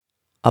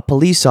A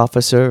police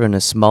officer in a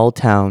small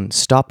town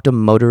stopped a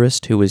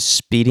motorist who was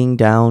speeding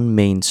down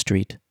Main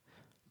Street.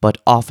 "But,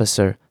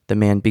 officer," the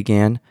man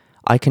began,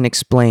 "I can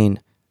explain."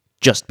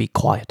 "Just be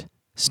quiet,"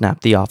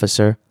 snapped the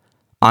officer.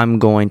 "I'm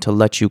going to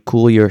let you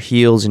cool your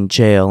heels in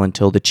jail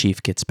until the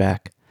chief gets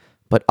back."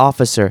 "But,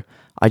 officer,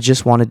 I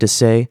just wanted to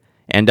say—"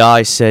 "And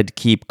I said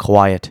keep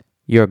quiet.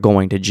 You're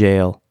going to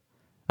jail."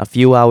 A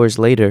few hours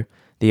later,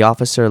 the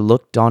officer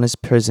looked on his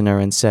prisoner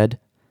and said,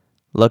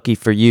 "Lucky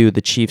for you,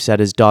 the chief's at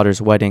his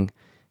daughter's wedding.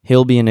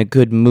 He'll be in a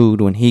good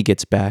mood when he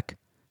gets back."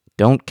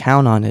 "Don't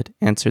count on it,"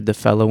 answered the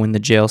fellow in the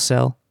jail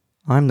cell.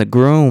 "I'm the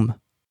groom."